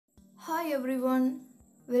Hi everyone,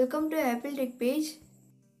 welcome to Apple Tech page.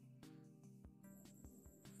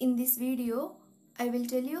 In this video, I will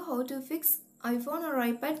tell you how to fix iPhone or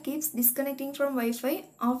iPad keeps disconnecting from Wi-Fi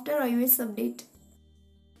after iOS update.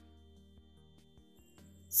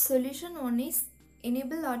 Solution 1 is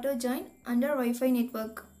enable auto join under Wi-Fi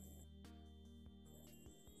network.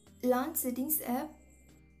 Launch Settings app.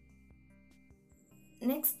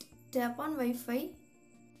 Next, tap on Wi-Fi.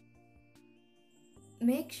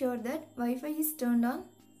 Make sure that Wi-Fi is turned on.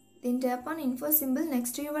 Then tap on info symbol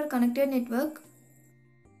next to your connected network.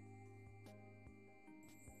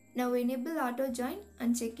 Now enable auto join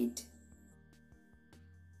and check it.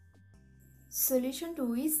 Solution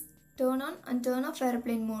 2 is turn on and turn off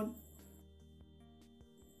airplane mode.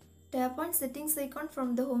 Tap on settings icon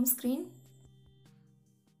from the home screen.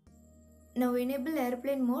 Now enable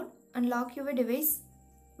airplane mode and lock your device.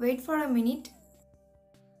 Wait for a minute.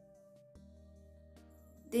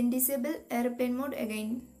 Then disable airplane mode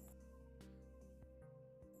again.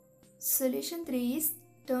 Solution 3 is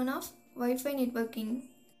turn off Wi-Fi networking.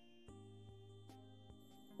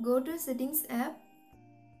 Go to Settings app.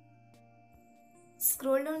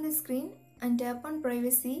 Scroll down the screen and tap on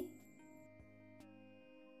Privacy.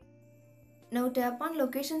 Now tap on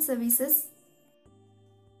Location Services.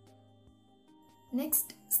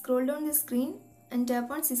 Next, scroll down the screen and tap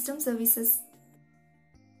on System Services.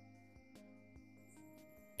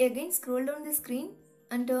 Again, scroll down the screen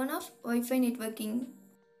and turn off Wi-Fi networking.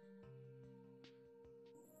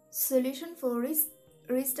 Solution 4 is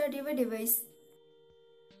restart your device.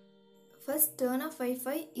 First, turn off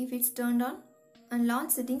Wi-Fi if it's turned on and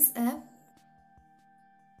launch Settings app.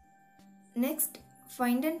 Next,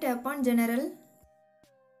 find and tap on General.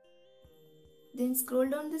 Then scroll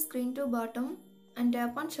down the screen to bottom and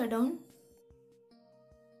tap on Shutdown.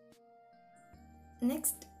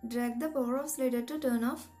 Next, drag the power off slider to turn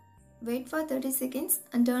off. Wait for 30 seconds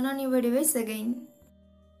and turn on your device again.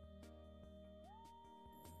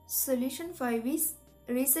 Solution 5 is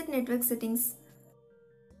reset network settings.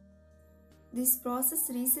 This process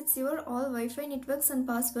resets your all Wi-Fi networks and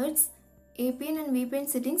passwords, Apain and VPN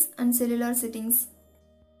settings and cellular settings.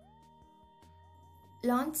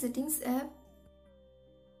 Launch Settings app.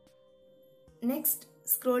 Next,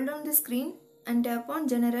 scroll down the screen and tap on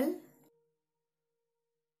General.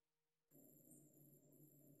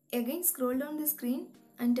 Again, scroll down the screen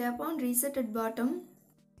and tap on Reset at bottom.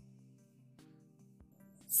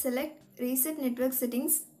 Select Reset Network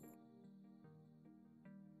Settings.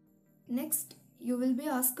 Next, you will be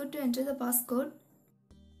asked to enter the passcode.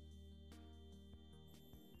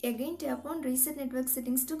 Again, tap on Reset Network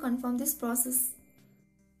Settings to confirm this process.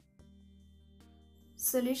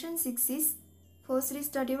 Solution 6 is force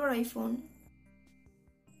restart your iPhone.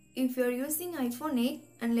 If you are using iPhone 8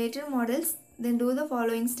 and later models, then do the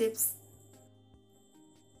following steps.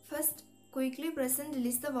 First, quickly press and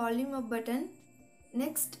release the volume up button.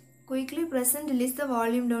 Next, quickly press and release the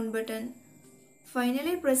volume down button.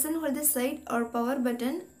 Finally, press and hold the side or power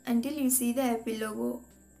button until you see the Apple logo.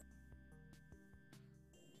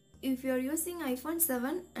 If you are using iPhone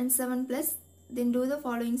 7 and 7 Plus, then do the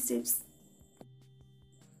following steps.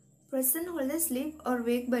 Press and hold the sleep or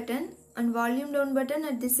wake button and volume down button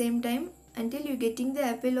at the same time until you getting the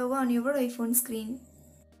Apple logo on your iPhone screen.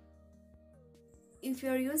 If you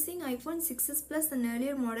are using iPhone 6s Plus and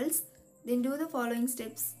earlier models, then do the following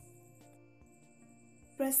steps.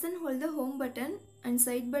 Press and hold the home button and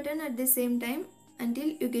side button at the same time until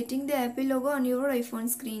you getting the Apple logo on your iPhone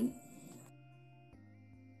screen.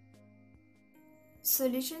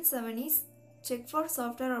 Solution 7 is check for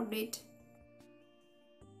software update.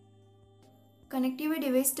 Connect your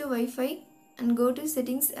device to Wi-Fi and go to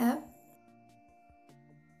Settings app.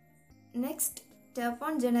 Next, tap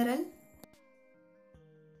on General.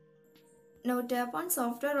 Now tap on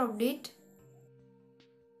Software Update.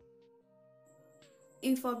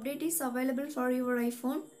 If update is available for your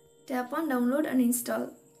iPhone, tap on Download and install.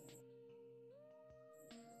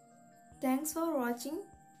 Thanks for watching.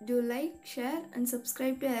 Do like, share and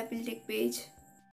subscribe to Apple Tech page.